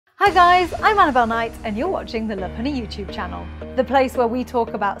Hi guys, I'm Annabelle Knight and you're watching the Love Honey YouTube channel, the place where we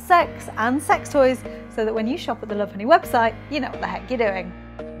talk about sex and sex toys so that when you shop at the Love Honey website, you know what the heck you're doing.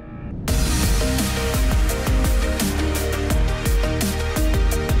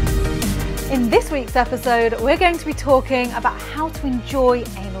 In this week's episode, we're going to be talking about how to enjoy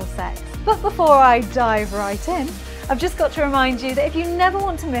anal sex. But before I dive right in, I've just got to remind you that if you never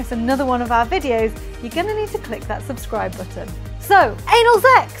want to miss another one of our videos, you're going to need to click that subscribe button. So, anal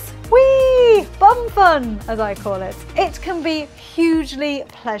sex! Whee! Bum fun, as I call it. It can be hugely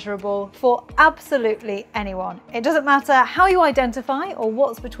pleasurable for absolutely anyone. It doesn't matter how you identify or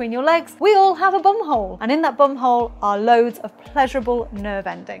what's between your legs, we all have a bum hole. And in that bum hole are loads of pleasurable nerve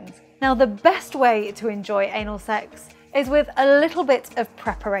endings. Now, the best way to enjoy anal sex is with a little bit of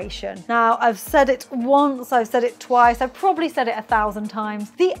preparation. Now, I've said it once, I've said it twice, I've probably said it 1,000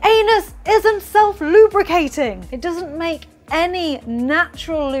 times. The anus isn't self-lubricating. It doesn't make any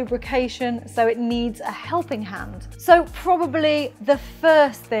natural lubrication, so it needs a helping hand. So probably the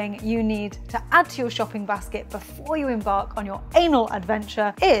first thing you need to add to your shopping basket before you embark on your anal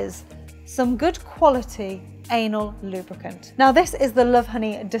adventure is some good quality anal lubricant. Now, this is the Love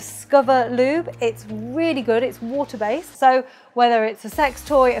Honey Discover Lube. It's really good, it's water-based, so whether it's a sex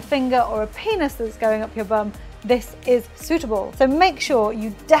toy, a finger, or a penis that's going up your bum, this is suitable. So make sure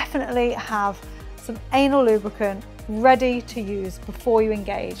you definitely have some anal lubricant ready to use before you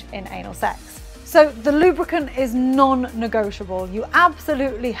engage in anal sex. So the lubricant is non-negotiable. You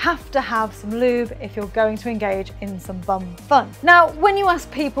absolutely have to have some lube if you're going to engage in some bum fun. Now, when you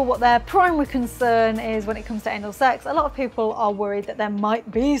ask people what their primary concern is when it comes to anal sex, a lot of people are worried that there might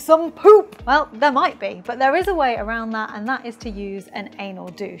be some poop. Well, there might be, but there is a way around that, and that is to use an anal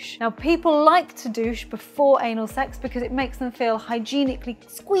douche. Now, people like to douche before anal sex because it makes them feel hygienically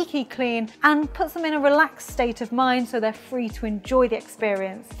squeaky clean and puts them in a relaxed state of mind so they're free to enjoy the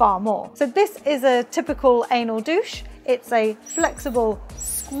experience far more. So this is a typical anal douche. It's a flexible,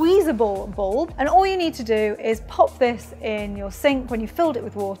 squeezable bulb, and all you need to do is pop this in your sink when you filled it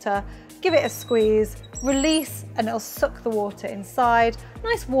with water, give it a squeeze, release, and it'll suck the water inside.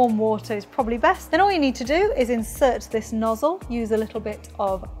 Nice warm water is probably best. Then all you need to do is insert this nozzle, use a little bit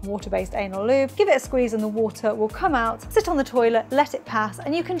of water-based anal lube, give it a squeeze and the water will come out, sit on the toilet, let it pass,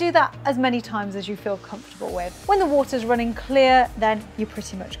 and you can do that as many times as you feel comfortable with. When the water's running clear, then you're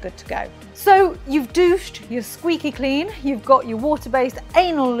pretty much good to go. So you've douched, you're squeaky clean, you've got your water-based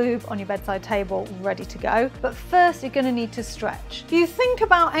anal lube on your bedside table ready to go, but first you're gonna need to stretch. If you think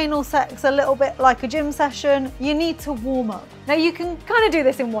about anal sex a little bit like a gym session, you need to warm up. Now, you can kind of do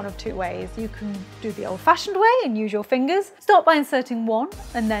this in one of two ways. You can do the old-fashioned way and use your fingers. Start by inserting one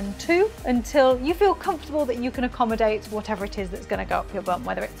and then two until you feel comfortable that you can accommodate whatever it is that's going to go up your bum,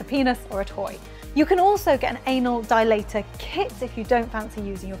 whether it's a penis or a toy. You can also get an anal dilator kit if you don't fancy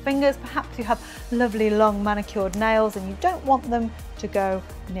using your fingers. Perhaps you have lovely long manicured nails and you don't want them to go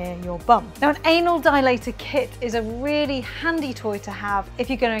near your bum. Now, an anal dilator kit is a really handy toy to have if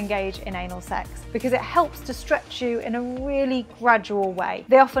you're going to engage in anal sex because it helps to stretch you in a really gradual way.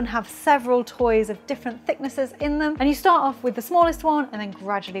 They often have several toys of different thicknesses in them, and you start off with the smallest one and then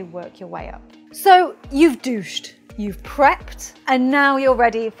gradually work your way up. So you've douched, you've prepped, and now you're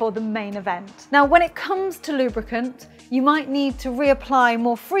ready for the main event. Now, when it comes to lubricant, you might need to reapply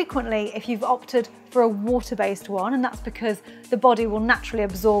more frequently if you've opted for a water-based one, and that's because the body will naturally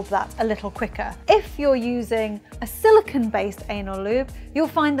absorb that a little quicker. If you're using a silicone-based anal lube, you'll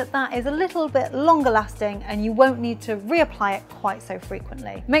find that that is a little bit longer lasting and you won't need to reapply it quite so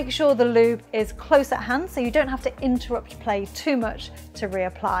frequently. Make sure the lube is close at hand so you don't have to interrupt play too much to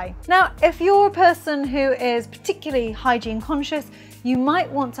reapply. Now, if you're a person who is particularly hygiene conscious, you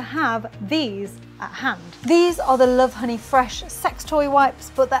might want to have these at hand. These are the Love Honey Fresh sex toy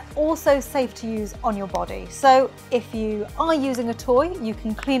wipes, but they're also safe to use on your body. So if you are using a toy, you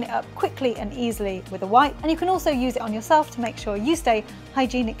can clean it up quickly and easily with a wipe, and you can also use it on yourself to make sure you stay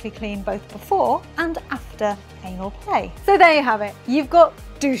hygienically clean both before and after anal play. So there you have it. You've got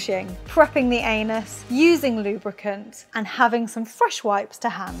douching, prepping the anus, using lubricant, and having some fresh wipes to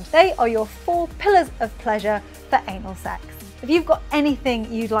hand. They are your 4 pillars of pleasure for anal sex. If you've got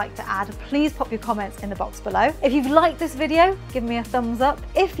anything you'd like to add, please pop your comments in the box below. If you've liked this video, give me a thumbs up.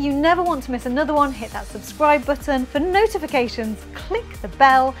 If you never want to miss another one, hit that subscribe button. For notifications, click the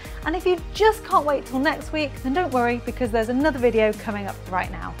bell. And if you just can't wait till next week, then don't worry because there's another video coming up right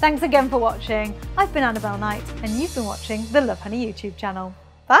now. Thanks again for watching. I've been Annabelle Knight and you've been watching the Love Honey YouTube channel.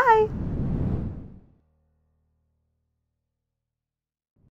 Bye!